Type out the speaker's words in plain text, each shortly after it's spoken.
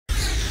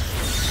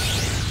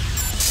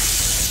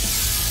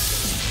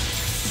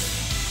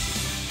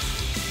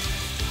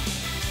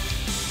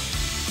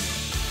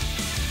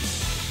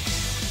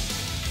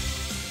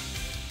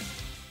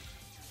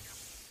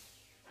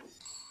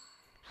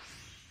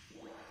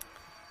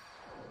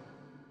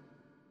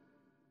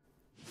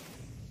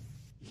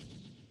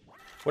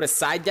What a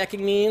side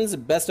decking means,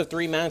 best of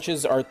 3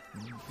 matches are,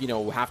 you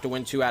know, have to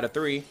win 2 out of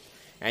 3.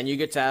 And you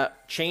get to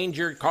change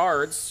your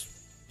cards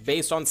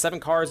based on 7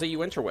 cards that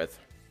you enter with.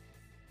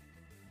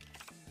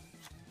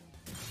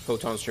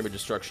 Photon Stream of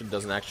Destruction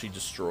doesn't actually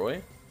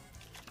destroy.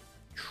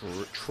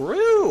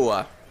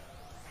 True!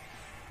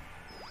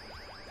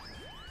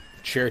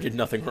 Chair did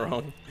nothing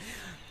wrong.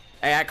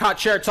 Hey, I caught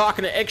Chair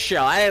talking to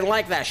Eggshell. I didn't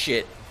like that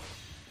shit.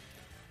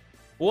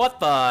 What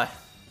the?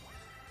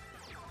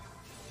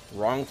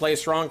 Wrong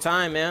place, wrong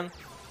time, man.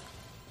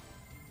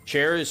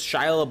 Chair is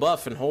Shia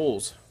LaBeouf in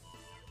holes.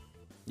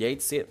 You hate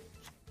to see it.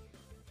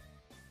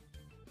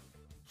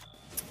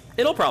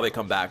 It'll probably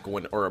come back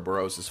when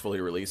Ouroboros is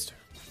fully released.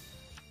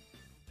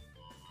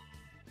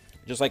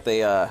 Just like they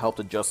helped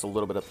adjust a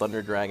little bit of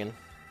Thunder Dragon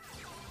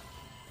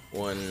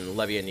when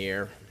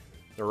Levianeer,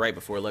 or right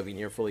before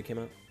Levianeer fully came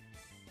out.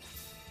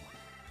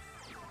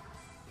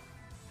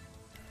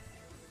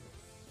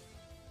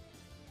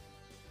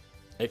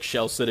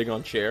 Eggshell sitting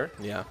on chair,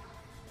 yeah.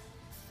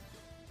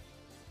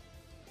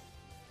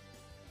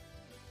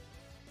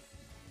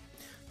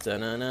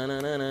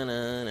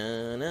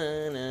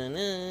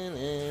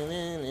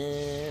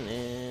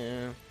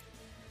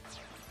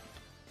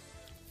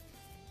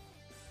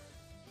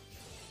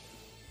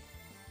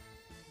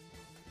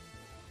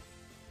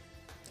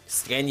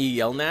 Scan ye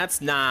Yelnats?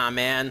 Nah,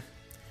 man.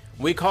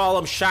 We call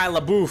him Shia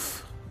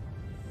LaBeouf.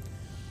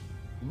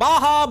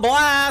 Baja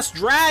Blast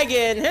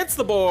Dragon hits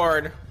the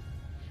board.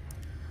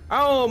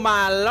 Oh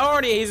my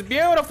lordy, he's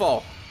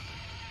beautiful.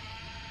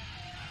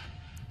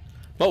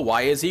 But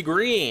why is he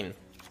green?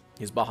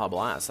 He's Baja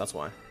Blast, that's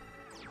why.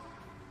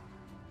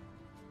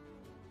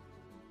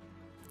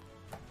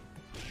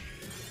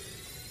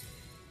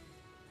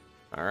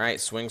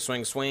 Alright, swing,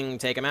 swing, swing,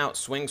 take him out.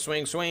 Swing,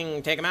 swing,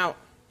 swing, take him out.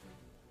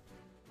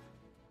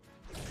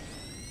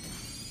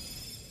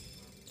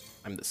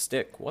 I'm the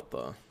stick, what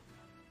the?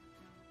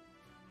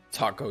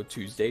 Taco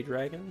Tuesday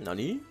Dragon?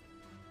 Nani?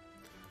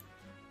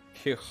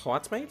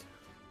 What's mate?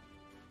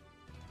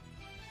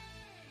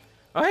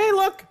 Oh, hey,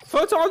 look!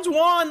 Photons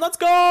won! Let's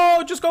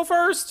go! Just go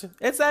first!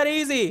 It's that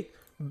easy!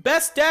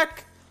 Best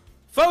deck!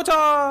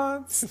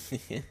 Photons!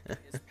 His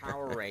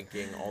power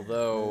ranking,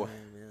 although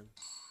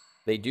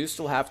they do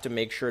still have to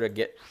make sure to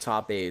get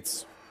top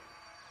 8s.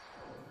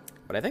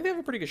 But I think they have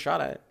a pretty good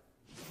shot at it.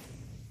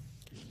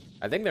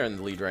 I think they're in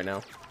the lead right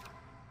now.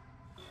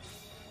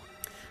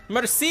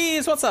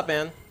 Mercedes, what's up,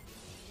 man?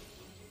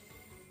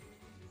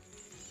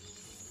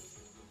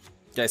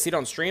 Did I see it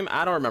on stream?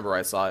 I don't remember where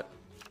I saw it.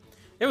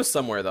 It was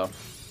somewhere, though.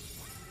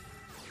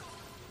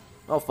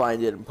 I'll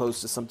find it and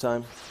post it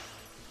sometime.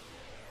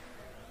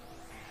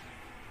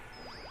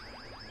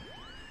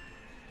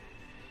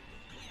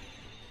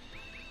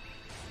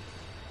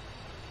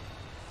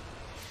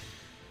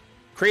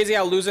 Crazy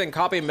how losing and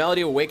copying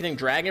Melody Awakening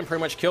Dragon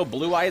pretty much killed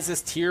Blue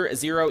Eyes' tier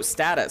 0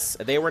 status.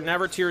 They were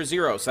never tier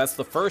 0, so that's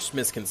the first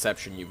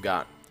misconception you've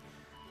got.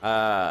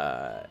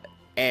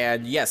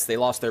 And yes, they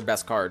lost their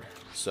best card,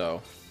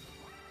 so...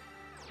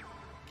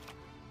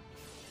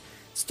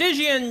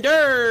 Stygian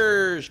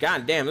Dirge!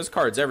 God damn, this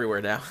card's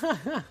everywhere now.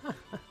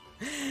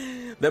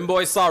 Them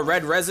boys saw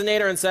Red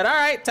Resonator and said,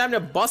 alright, time to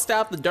bust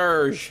out the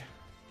Dirge.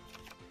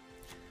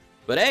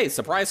 But hey,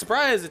 surprise,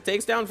 surprise, it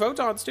takes down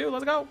Photons too,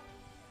 let's go.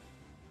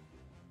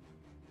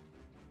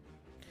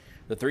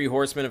 The 3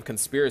 horsemen of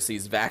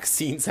conspiracies.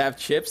 Vaccines have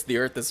chips, the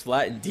earth is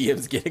flat, and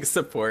DM's getting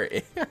support.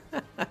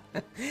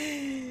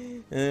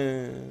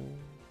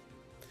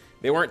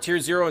 They weren't tier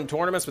 0 in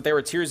tournaments, but they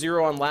were tier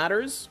 0 on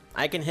ladders.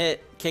 I can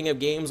hit King of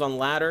Games on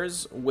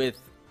ladders with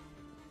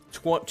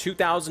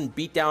 2,000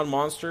 beatdown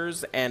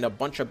monsters and a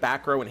bunch of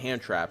back row and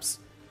hand traps.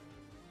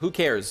 Who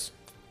cares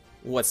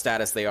what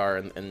status they are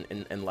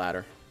in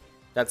ladder?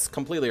 That's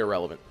completely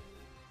irrelevant.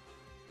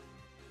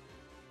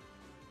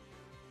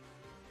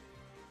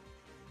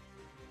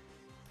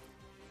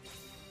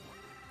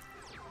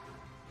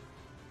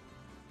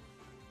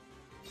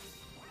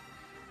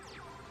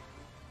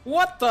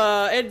 What the?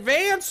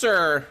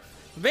 Advancer!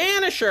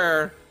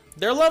 Vanisher!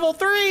 They're level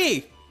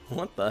 3!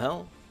 What the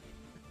hell?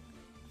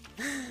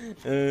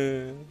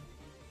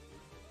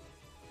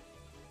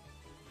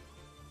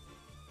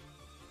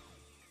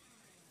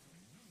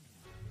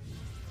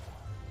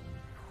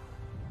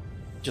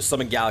 Just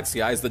summon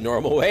Galaxy Eyes the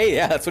normal way?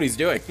 Yeah, that's what he's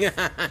doing.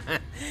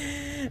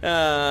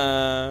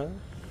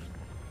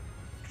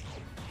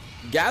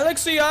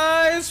 Galaxy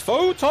Eyes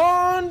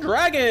Photon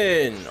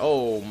Dragon!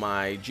 Oh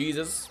my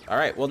Jesus.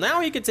 Alright, well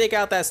now he can take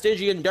out that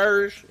Stygian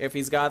Dirge if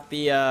he's got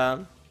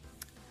the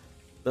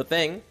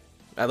thing.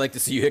 I'd like to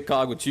see you hit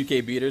Cog with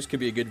 2K beaters. Could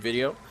be a good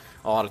video.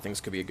 A lot of things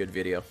could be a good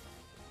video.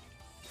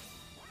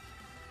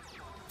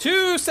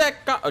 2 sec.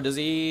 Oh, does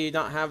he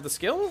not have the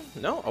skill?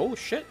 No? Oh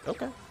shit,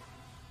 okay.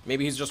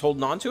 Maybe he's just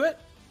holding on to it?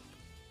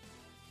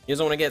 He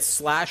doesn't want to get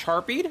slash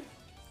harpied?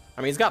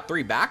 I mean, he's got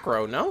 3 back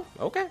row, no?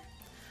 Okay.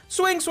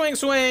 Swing, swing,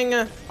 swing!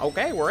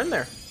 Okay, we're in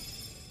there.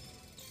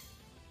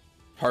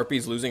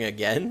 Harpies losing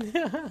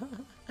again?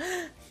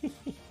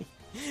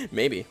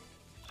 Maybe.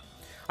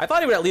 I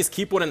thought he would at least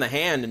keep one in the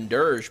hand and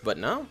dirge, but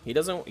no, he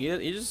doesn't.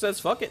 He just says,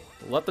 fuck it.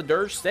 Let the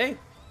dirge stay.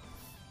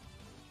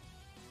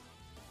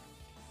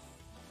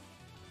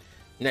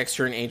 Next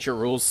turn, Ancient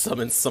Rules,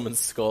 summon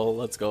Skull.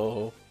 Let's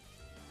go.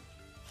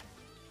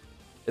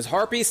 Is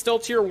Harpy still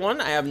tier 1?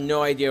 I have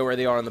no idea where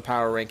they are in the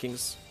power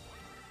rankings.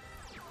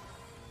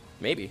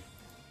 Maybe.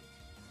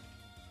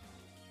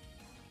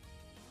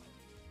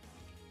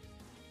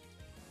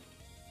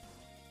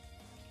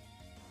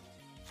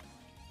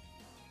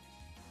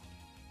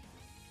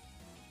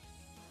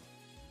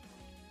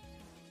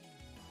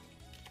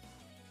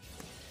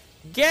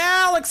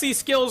 Galaxy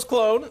Skills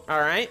clone. All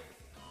right.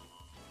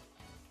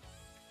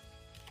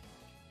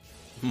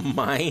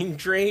 Mind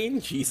Drain?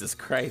 Jesus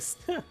Christ.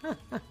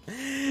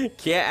 Can't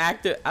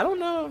active. I don't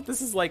know if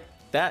this is like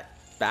that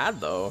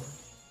bad though.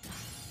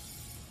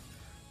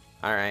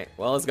 All right.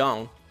 Well, it's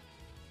gone.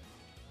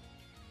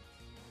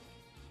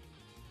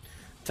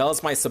 Tell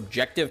us my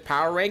subjective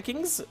power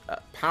rankings.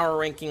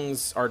 Power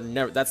rankings are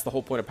never. That's the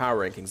whole point of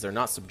power rankings. They're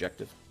not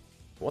subjective.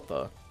 What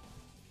the?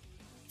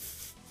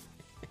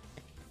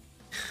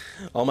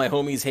 All my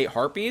homies hate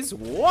Harpies?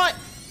 What?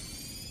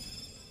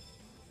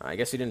 I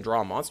guess you didn't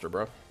draw a monster,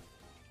 bro.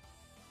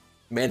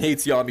 Man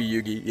hates Yami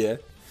Yugi, yeah.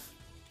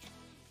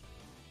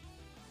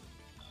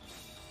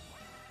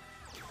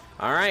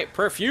 Alright,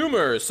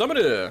 Perfumer,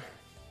 Summoner.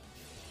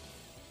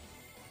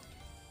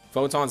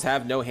 Photons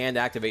have no hand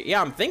activate.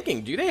 Yeah, I'm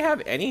thinking, do they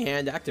have any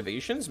hand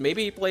activations?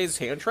 Maybe he plays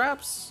hand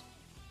traps?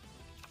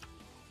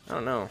 I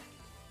don't know.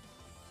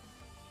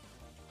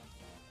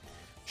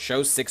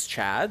 Show 6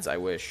 Chads? I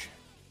wish.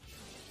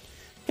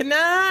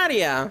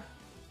 Canadia!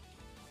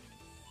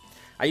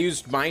 I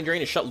used Mind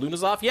Drain to shut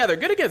Lunas off. Yeah, they're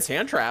good against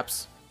hand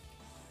traps.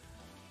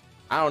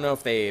 I don't know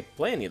if they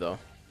play any, though.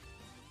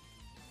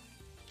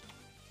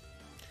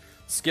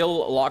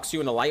 Skill locks you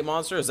into light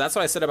monsters. That's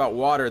what I said about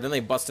water. Then they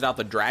busted out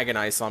the Dragon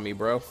Ice on me,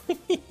 bro.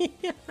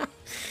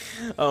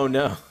 Oh,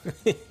 no.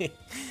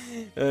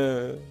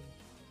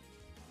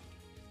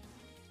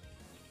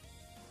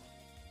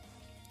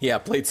 Yeah,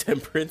 play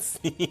Temperance.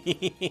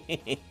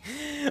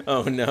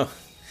 Oh, no.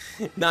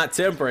 Not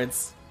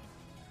Temperance.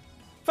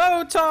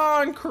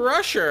 Photon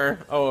Crusher.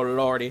 Oh,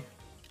 lordy.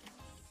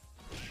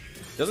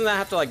 Doesn't that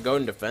have to like go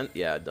in defense?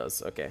 Yeah, it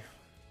does. Okay.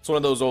 It's one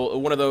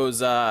of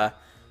those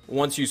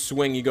once you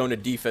swing you go into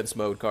defense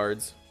mode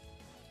cards.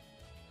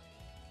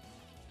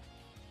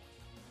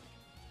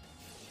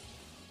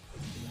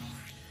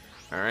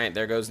 All right,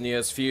 there goes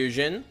Neos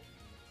Fusion.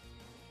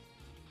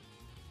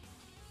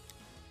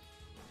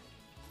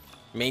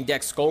 Main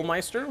deck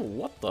Skullmeister.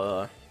 What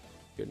the?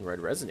 Good red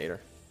resonator.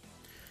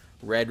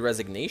 Red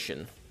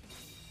Resignation.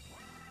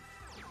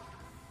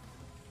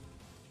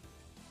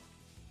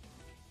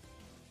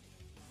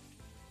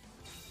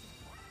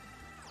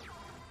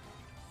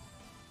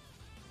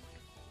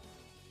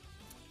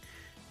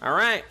 All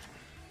right.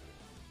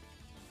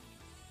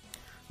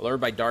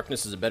 Lured by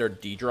Darkness is a better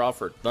D-draw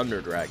for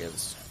Thunder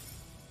Dragons.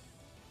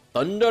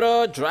 Thunder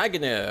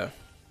Dragonair.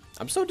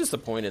 I'm so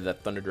disappointed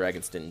that Thunder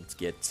Dragons didn't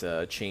get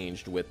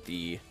changed with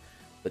the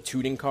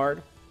Tooting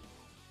card.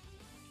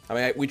 I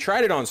mean, we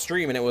tried it on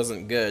stream and it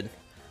wasn't good,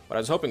 but I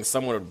was hoping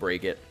someone would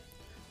break it.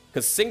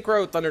 Because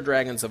Synchro Thunder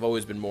Dragons have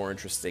always been more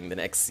interesting than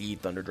XC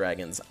Thunder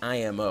Dragons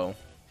IMO.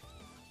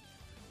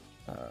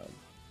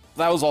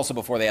 That was also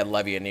before they had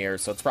Levianeer,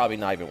 so it's probably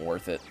not even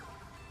worth it.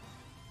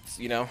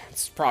 You know,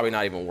 it's probably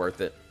not even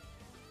worth it.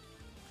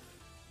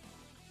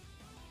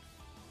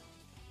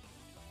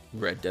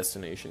 Red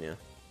Destination, yeah.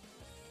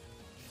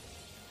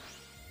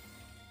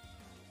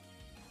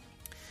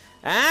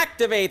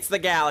 Activates the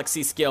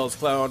Galaxy Skills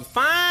clone.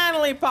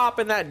 Finally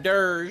popping that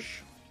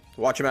dirge.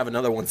 Watch him have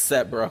another one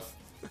set, bro.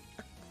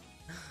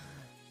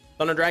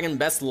 Thunder Dragon,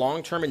 best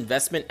long-term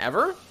investment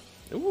ever?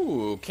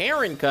 Ooh,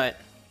 Karen cut.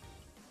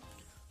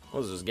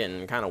 This is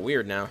getting kind of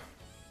weird now.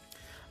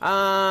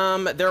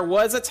 There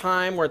was a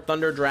time where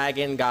Thunder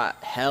Dragon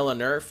got hella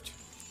nerfed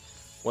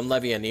when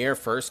Levianeer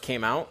first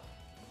came out.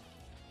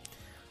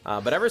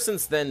 But ever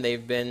since then,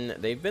 they've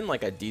been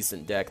like a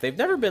decent deck. They've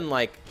never been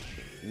like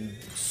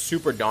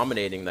super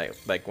dominating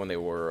like when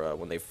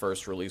they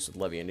first released with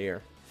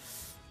Levianeer.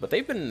 But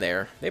they've been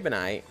there. They've been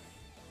aight.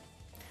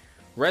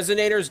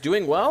 Resonator's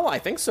doing well? I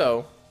think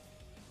so.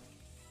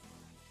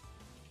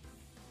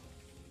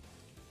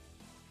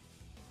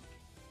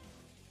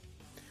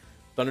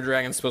 Thunder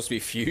Dragon's supposed to be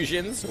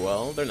fusions?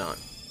 Well, they're not.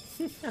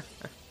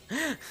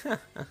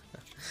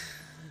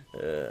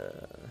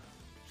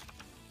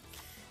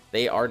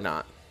 They are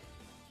not.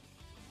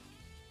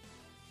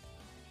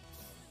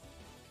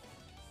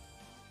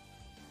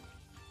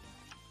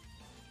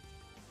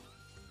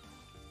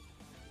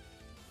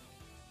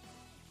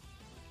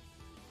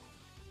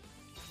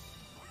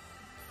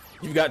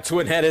 You got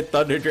twin-headed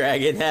Thunder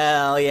Dragon.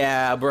 Hell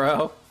yeah,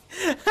 bro.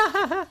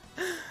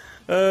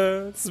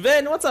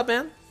 Sven, what's up,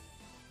 man?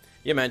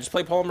 Yeah, man, just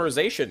play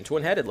Polymerization.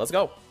 Twin-headed. Let's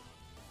go.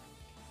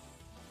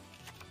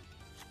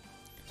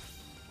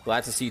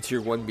 Glad to see Tier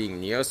 1 being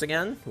Neos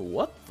again.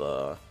 What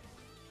the?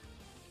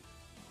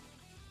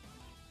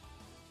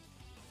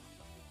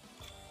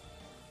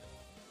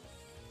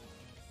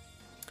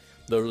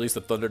 They'll release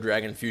the Thunder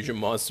Dragon fusion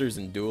monsters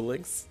and Duel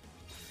Links.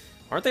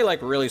 Aren't they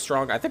like really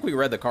strong? I think we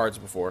read the cards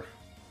before.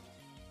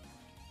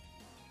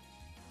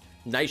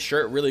 Nice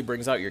shirt, really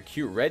brings out your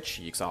cute red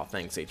cheeks. Oh,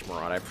 thanks, H.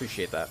 Marad. I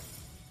appreciate that.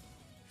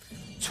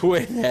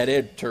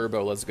 Twin-headed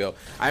Turbo, let's go.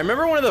 I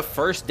remember one of the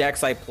first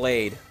decks I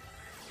played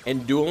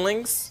in Duel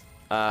Links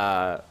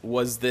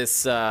was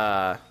this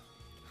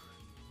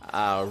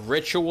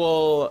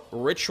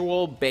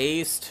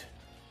ritual-based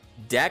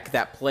deck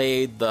that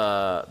played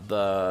the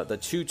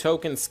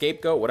 2-token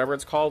scapegoat, whatever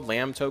it's called,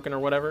 lamb token or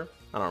whatever.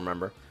 I don't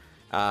remember.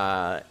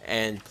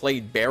 And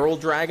played Barrel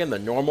Dragon, the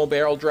normal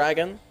Barrel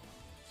Dragon,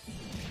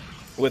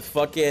 with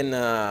fucking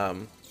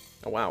oh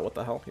wow, what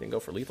the hell? He didn't go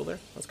for lethal there?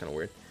 That's kind of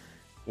weird.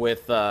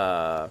 With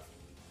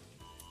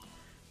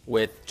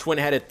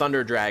twin-headed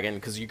Thunder Dragon,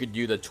 because you could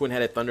do the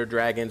twin-headed Thunder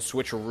Dragon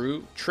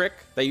switcheroo trick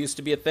that used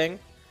to be a thing.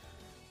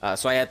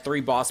 So I had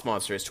 3 boss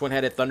monsters: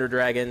 twin-headed Thunder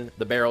Dragon,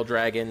 the Barrel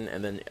Dragon,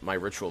 and then my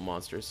ritual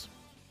monsters.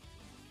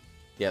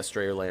 Yeah,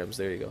 Strayer Lambs.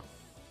 There you go.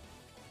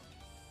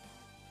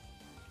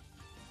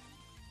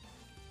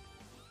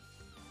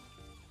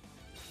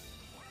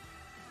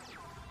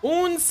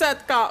 Un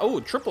set card. Oh,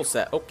 triple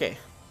set. Okay.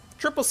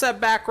 Triple set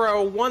back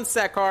row, 1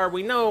 set card.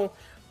 We know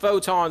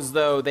Photons,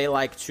 though, they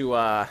like to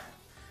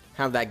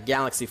have that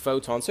Galaxy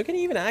Photon. So can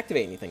he even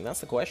activate anything?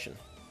 That's the question.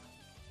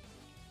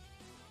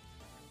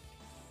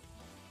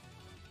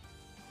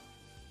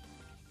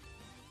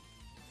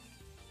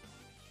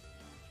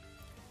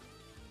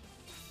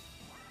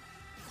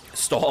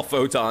 Stall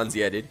Photons,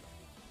 yeah, dude.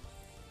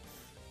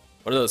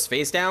 What are those,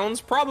 face downs?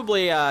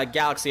 Probably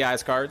Galaxy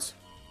Eyes cards.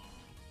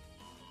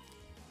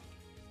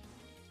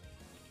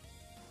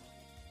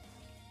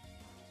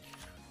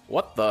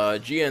 What the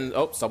GN?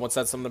 Oh, someone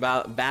said something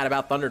bad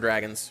about Thunder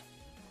Dragons.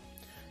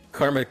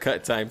 Karma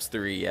Cut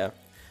 ×3, yeah.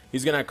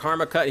 He's gonna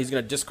Karma Cut. He's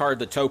gonna discard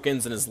the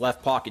tokens in his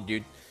left pocket,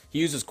 dude. He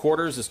uses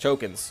quarters as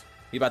tokens.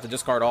 He's about to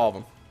discard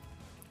all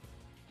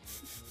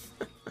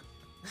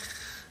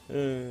of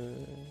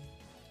them.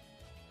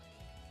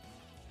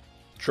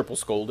 Triple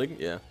scolding,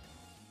 yeah.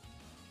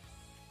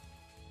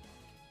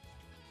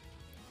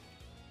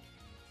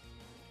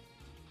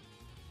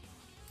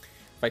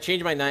 If I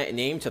change my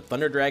name to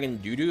Thunder Dragon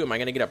Doodoo, am I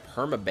gonna get a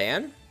perma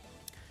ban?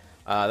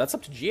 That's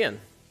up to GN.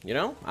 You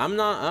know, I'm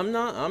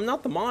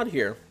not the mod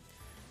here.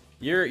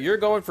 You're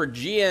going for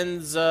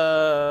GN's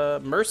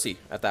mercy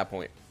at that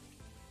point.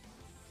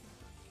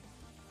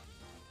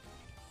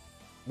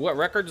 What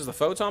record does the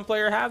Photon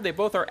player have? They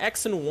both are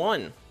X and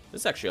 1.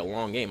 This is actually a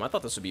long game. I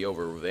thought this would be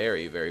over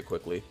very, very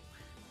quickly.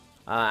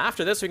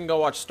 After this, we can go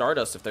watch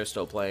Stardust if they're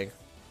still playing.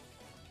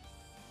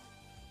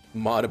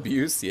 Mod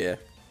abuse, yeah.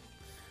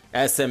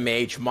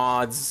 SMH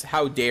mods,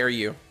 how dare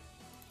you?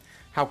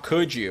 How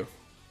could you?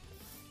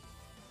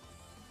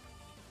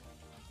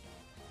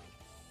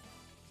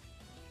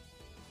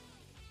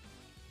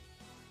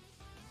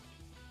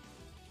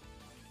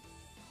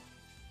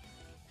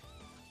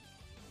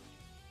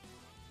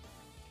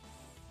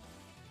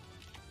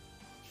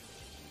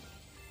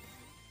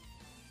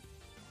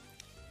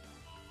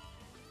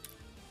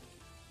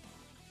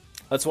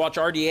 Let's watch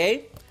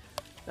RDA.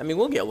 I mean,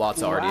 we'll get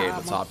lots of RDA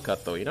at the top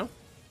cut, though, you know?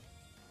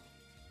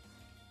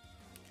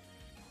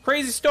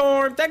 Crazy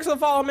Storm, thanks for the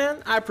follow, man.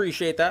 I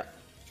appreciate that.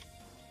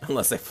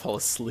 Unless I fall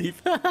asleep.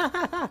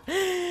 How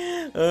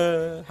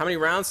many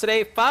rounds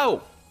today?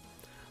 4.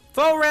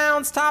 4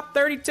 rounds, top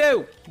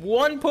 32.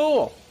 1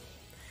 pool.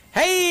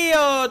 Hey,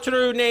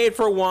 true nade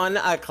for 1.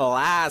 A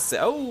classic.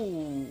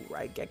 Oh,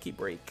 right, Geki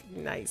break.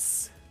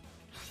 Nice.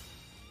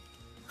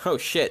 Oh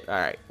shit! All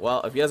right.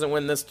 Well, if he doesn't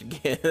win this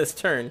this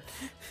turn,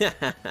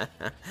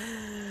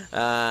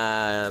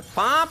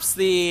 pops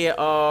the.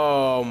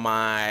 Oh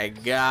my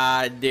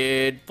god,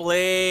 dude!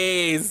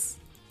 Please,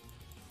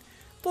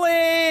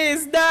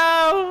 please,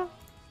 no!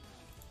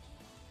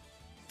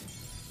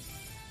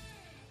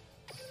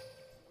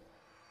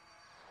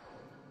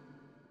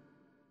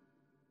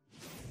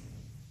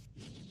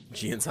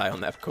 Gian's high on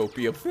that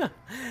copium.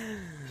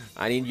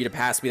 I need you to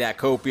pass me that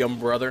copium,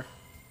 brother.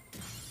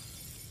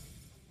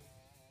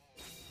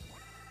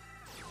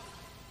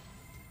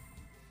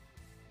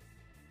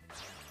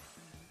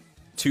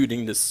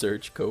 Tuning to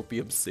search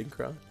copium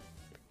synchron.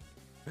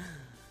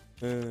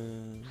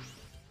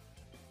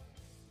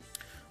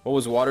 What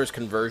was water's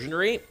conversion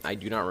rate? I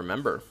do not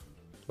remember.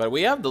 But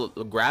we have the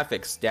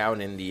graphics down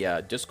in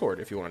the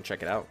Discord if you want to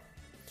check it out.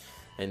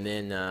 And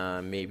then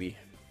maybe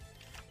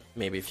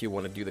if you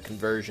want to do the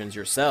conversions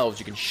yourselves,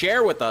 you can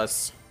share with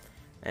us.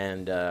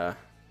 And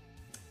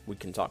we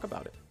can talk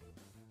about it.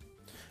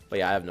 But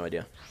yeah, I have no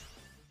idea.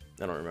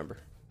 I don't remember.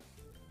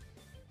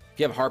 If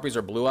you have Harpies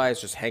or Blue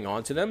Eyes, just hang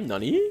on to them.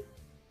 Nani?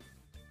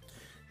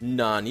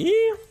 Nani?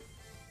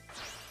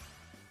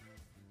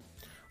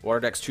 Water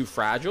deck's too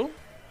fragile.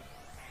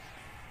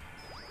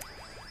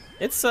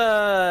 It's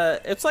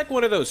like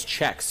one of those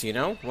checks, you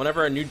know?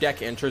 Whenever a new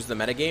deck enters the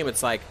metagame,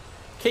 it's like,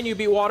 can you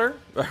beat water?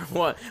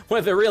 What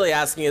they're really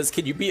asking is,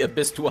 can you beat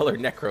Abyss Dweller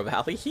Necro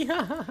Valley?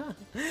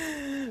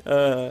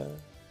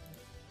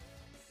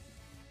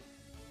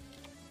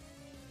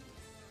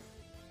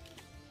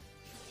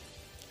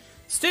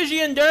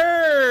 Stygian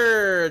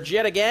Dirge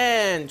yet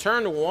again.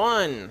 Turn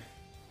 1.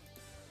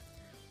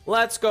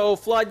 Let's go,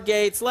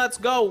 Floodgates. Let's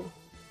go.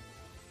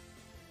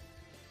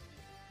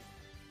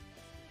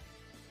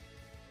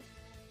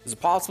 Is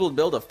it possible to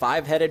build a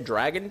 5-headed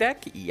dragon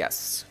deck?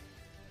 Yes.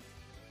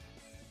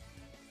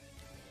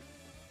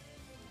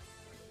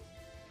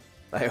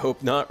 I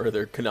hope not, or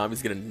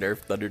Konami's gonna nerf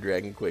Thunder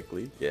Dragon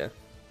quickly. Yeah.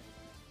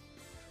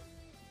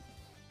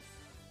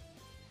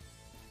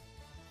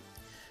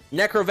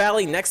 Necro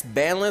Valley, next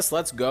ban list.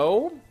 Let's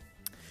go.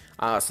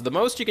 So the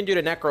most you can do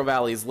to Necro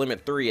Valley is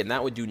limit 3, and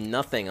that would do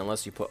nothing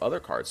unless you put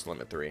other cards to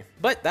limit 3.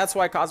 But that's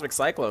why Cosmic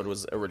Cyclone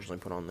was originally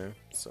put on there.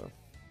 So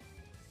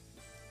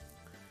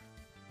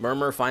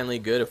Murmur finally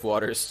good if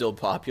water is still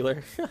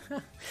popular.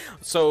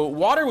 So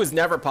water was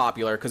never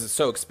popular because it's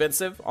so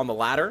expensive on the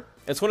ladder.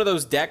 It's one of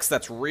those decks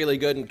that's really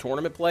good in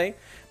tournament play,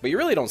 but you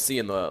really don't see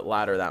in the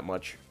ladder that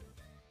much.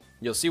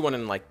 You'll see one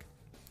in like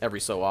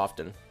every so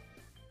often.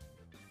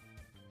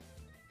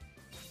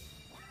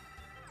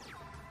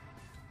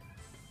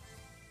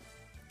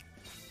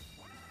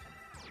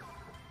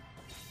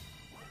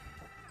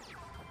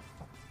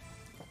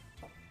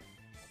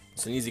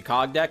 It's an easy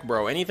cog deck,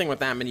 bro. Anything with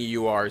that many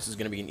URs is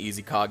going to be an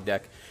easy cog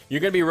deck. You're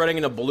going to be running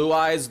into Blue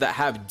Eyes that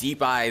have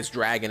Deep Eyes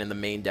Dragon in the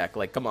main deck.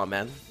 Like, come on,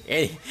 man.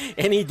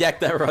 Any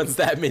deck that runs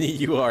that many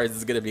URs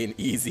is going to be an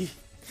easy,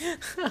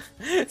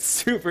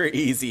 super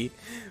easy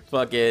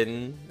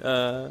fucking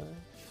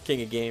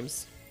King of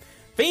Games.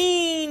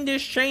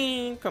 Fiendish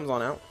Chain comes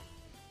on out.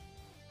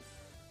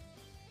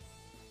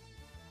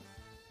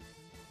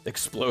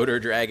 Exploder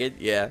Dragon,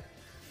 yeah.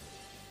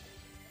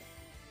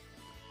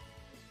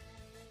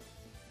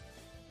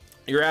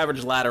 Your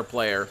average ladder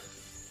player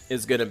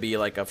is going to be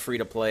like a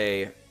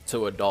free-to-play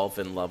to a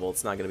dolphin level.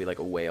 It's not going to be like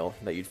a whale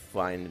that you'd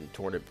find in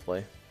tournament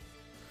play.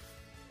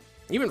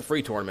 Even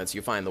free tournaments,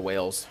 you find the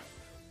whales.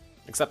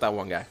 Except that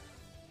one guy.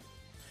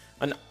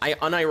 And I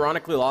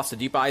unironically lost a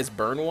Deep Eyes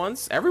Burn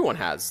once. Everyone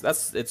has.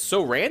 It's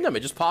so random.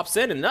 It just pops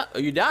in and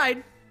you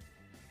died.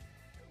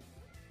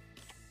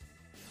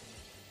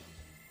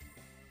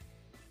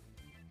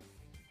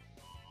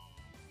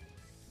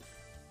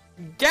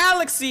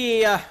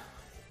 Galaxy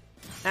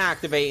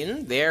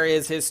activating. There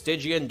is his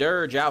Stygian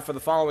Dirge out for the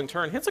following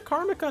turn. Hits a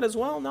Karma Cut as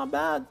well. Not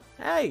bad.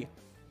 Hey.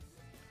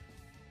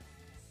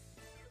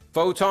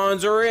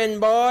 Photons are in,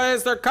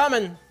 boys. They're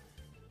coming.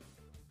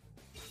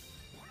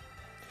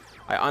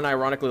 I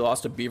unironically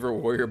lost a Beaver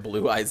Warrior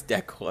Blue Eyes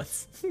deck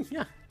once.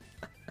 Yeah.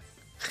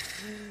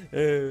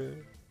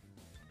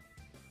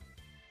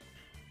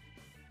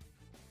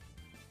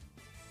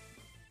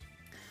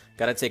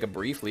 Gotta take a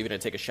brief, leaving to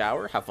take a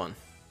shower. Have fun.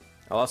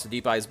 I lost a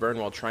Deep Eyes Burn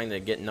while trying to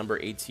get number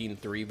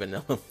 18-3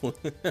 vanilla.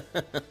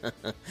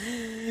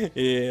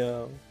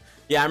 Yeah.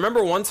 Yeah, I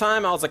remember one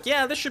time I was like,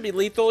 yeah, this should be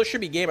lethal. It should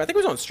be game. I think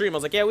it was on stream. I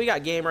was like, yeah, we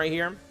got game right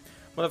here.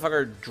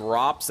 Motherfucker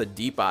drops a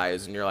Deep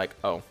Eyes, and you're like,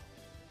 oh.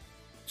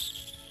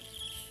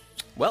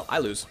 Well, I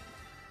lose.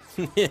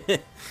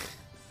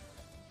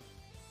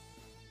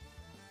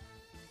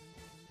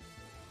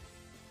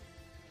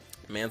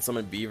 Man,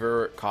 summon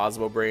Beaver,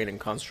 Cosmo Brain, and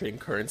Concentrating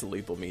Current to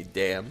lethal me.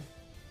 Damn.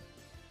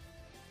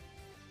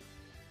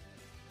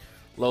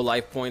 Low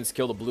life points,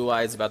 kill the Blue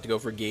Eyes, about to go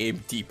for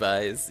game. Deep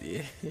Eyes.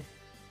 Yeah.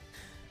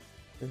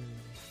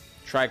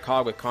 Try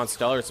Cog with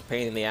Constellar, it's a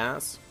pain in the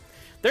ass.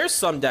 There's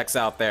some decks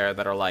out there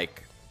that are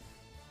like,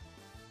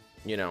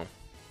 you know,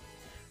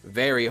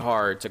 very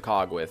hard to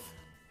Cog with.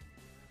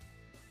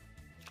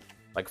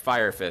 Like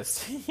Fire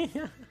Fist.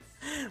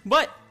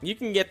 But you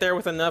can get there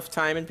with enough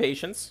time and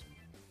patience.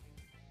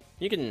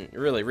 You can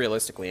really,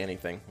 realistically,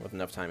 anything with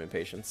enough time and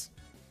patience.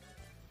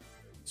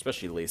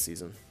 Especially late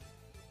season.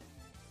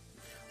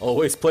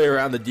 Always play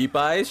around the Deep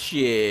Eyes?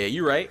 Shit,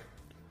 you right.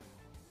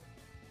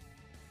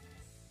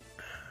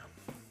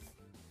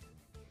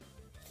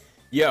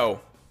 Yo.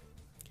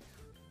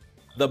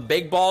 The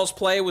big balls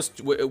play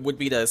would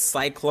be to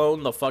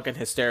Cyclone the fucking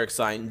Hysteric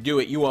Sign. Do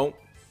it, you won't.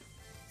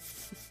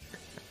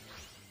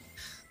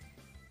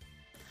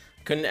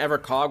 Couldn't ever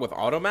Cog with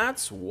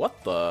automats?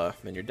 What the?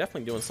 Then you're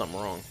definitely doing something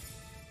wrong.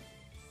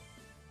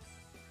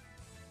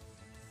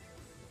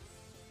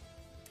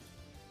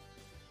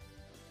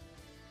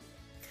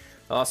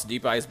 I lost a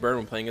Deep Eyes Burn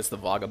when playing against the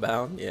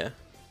Vagabond. Yeah.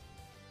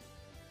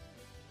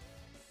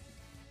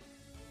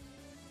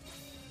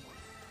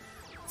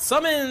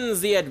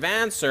 Summons the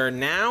Advancer.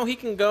 Now he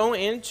can go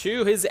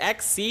into his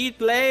Exceed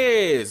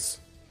plays.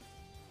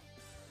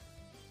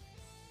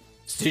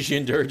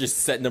 Stygian Dirge is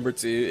set number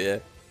 2. Yeah.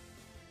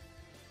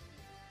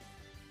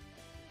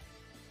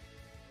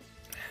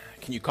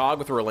 Can you Cog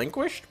with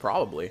Relinquished?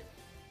 Probably.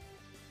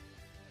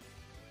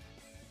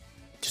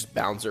 Just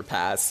Bouncer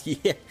Pass.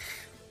 Yeah.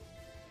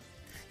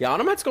 Yeah,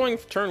 Automats going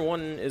for turn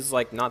 1 is,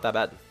 like, not that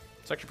bad.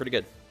 It's actually pretty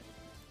good.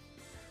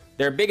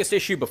 Their biggest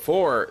issue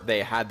before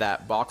they had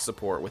that box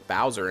support with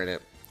Bowser in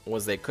it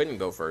was they couldn't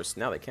go first.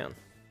 Now they can.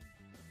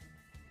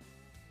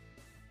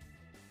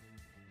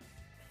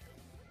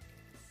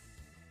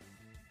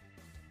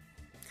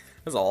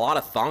 There's a lot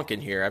of thonk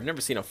in here. I've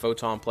never seen a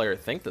Photon player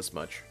think this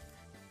much.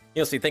 You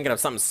know, so you're thinking of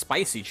something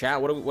spicy,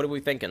 chat. What are we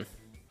thinking?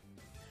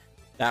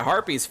 That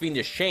Harpies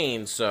Fiendish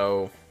Chain,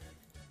 so...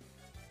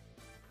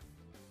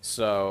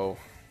 It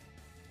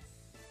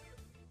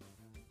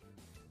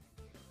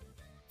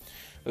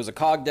was a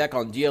cog deck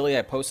on DLE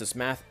I posted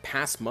this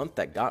past month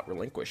that got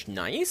relinquished.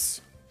 Nice.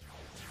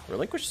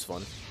 Relinquished is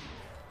fun.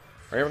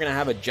 Are you ever gonna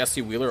have a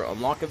Jesse Wheeler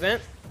unlock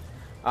event?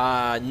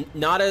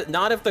 Not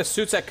if the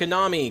suits at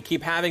Konami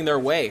keep having their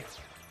way.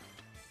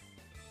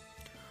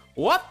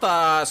 What the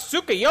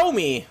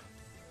Tsukuyomi?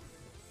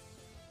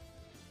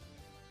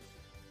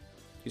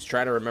 He's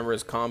trying to remember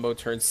his combo.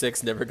 Turn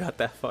 6, never got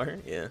that far.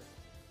 Yeah.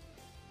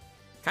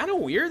 Kind of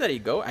weird that he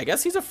go. I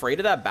guess he's afraid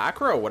of that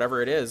back row,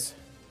 whatever it is.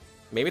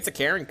 Maybe it's a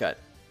Karen cut.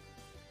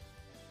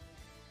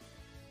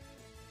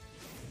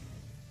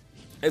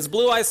 Is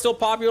Blue Eyes still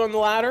popular on the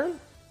ladder?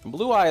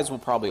 Blue Eyes will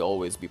probably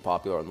always be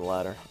popular on the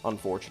ladder,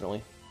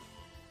 unfortunately.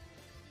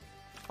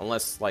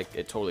 Unless, like,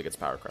 it totally gets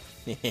power crush.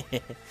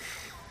 Did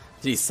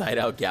he side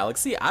out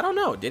Galaxy? I don't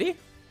know. Did he?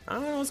 I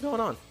don't know what's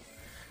going on.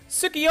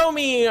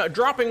 Tsukuyomi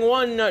dropping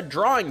 1,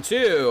 drawing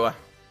 2.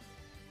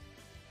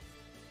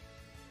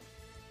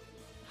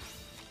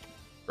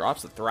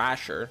 Drops the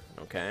Thrasher.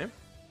 Okay.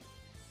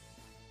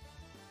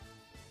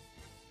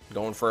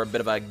 Going for a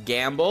bit of a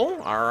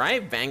gamble. All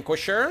right,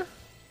 Vanquisher.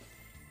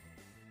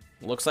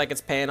 Looks like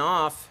it's paying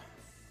off.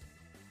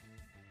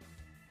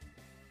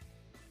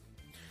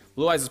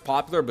 Blue Eyes is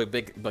popular,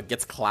 but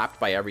gets clapped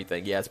by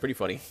everything. Yeah, it's pretty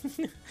funny.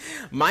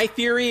 My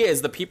theory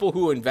is the people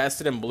who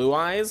invested in Blue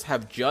Eyes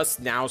have just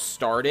now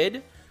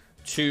started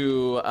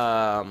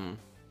to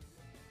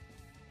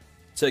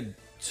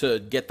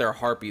get their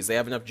Harpies. They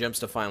have enough gems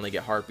to finally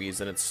get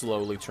Harpies, and it's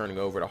slowly turning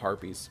over to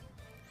Harpies.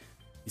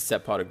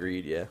 Sepot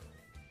agreed, yeah.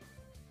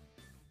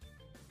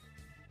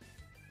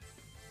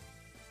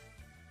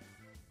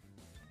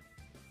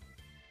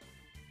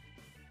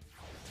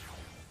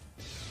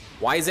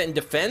 Why is it in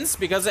defense?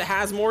 Because it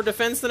has more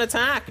defense than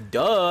attack.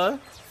 Duh.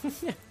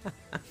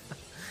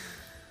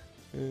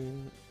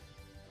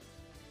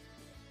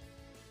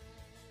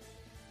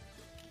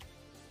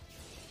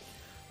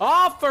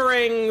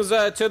 Offerings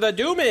to the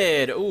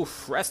Doomid.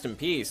 Oof, rest in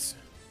peace.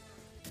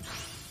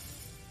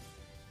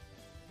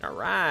 All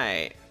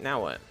right.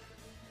 Now what?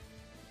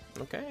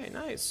 Okay,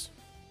 nice.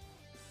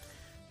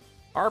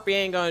 Harpy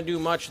ain't gonna do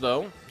much,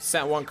 though.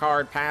 Set 1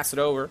 card, pass it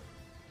over.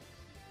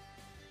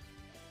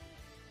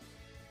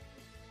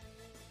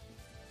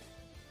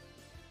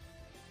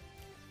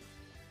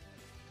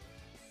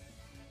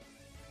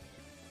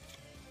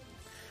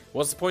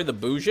 What's the point of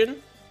the Bujin?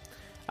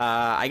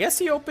 I guess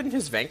he opened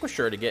his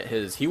Vanquisher to get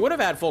his... He would have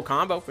had full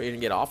combo if he didn't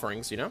get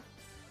offerings, you know?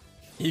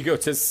 Ego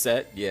to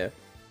set, yeah.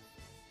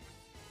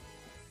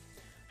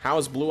 How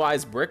is Blue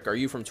Eyes Brick? Are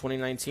you from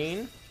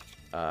 2019?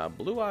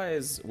 Blue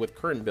Eyes with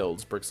current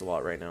builds bricks a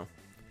lot right now.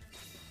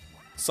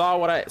 Saw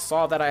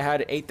that I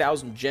had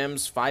 8,000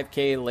 gems,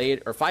 5K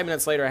late, or 5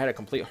 minutes later I had a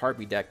complete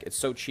Harpy deck. It's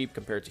so cheap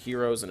compared to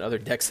Heroes and other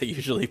decks I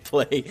usually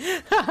play.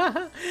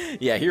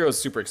 Yeah,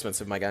 Heroes super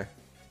expensive, my guy.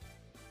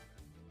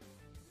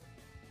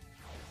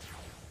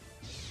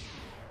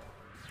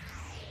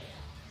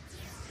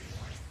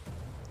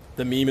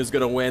 The meme is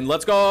gonna win.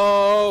 Let's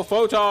go!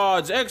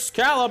 Photons!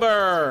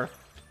 Excalibur!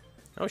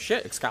 Oh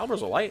shit,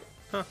 Excalibur's a light.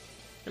 Huh.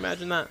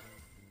 Imagine that.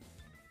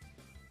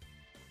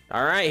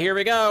 Alright, here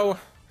we go.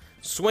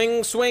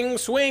 Swing, swing,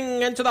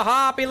 swing into the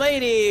Harpy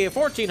Lady.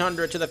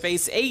 1,400 to the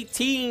face.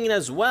 18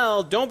 as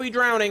well. Don't be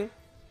drowning.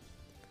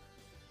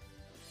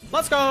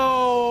 Let's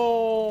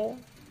go!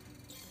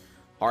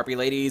 Harpy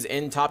Ladies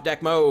in top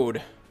deck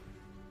mode.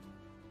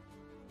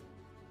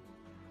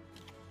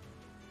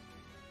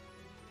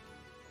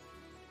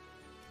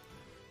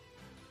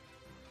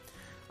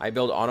 I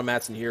build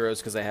automats and heroes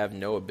because I have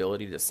no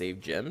ability to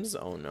save gems?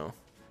 Oh no.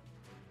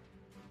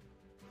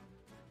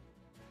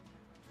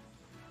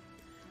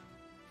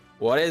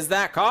 What is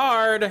that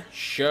card?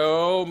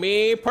 Show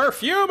me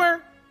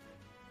Perfumer.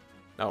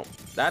 No,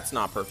 that's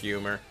not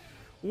Perfumer.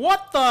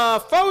 What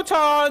the?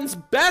 Photons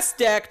best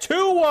deck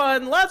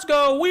 2-1. Let's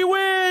go. We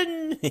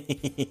win.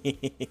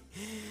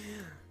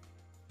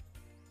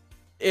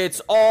 It's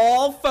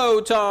all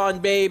Photon,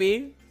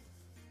 baby.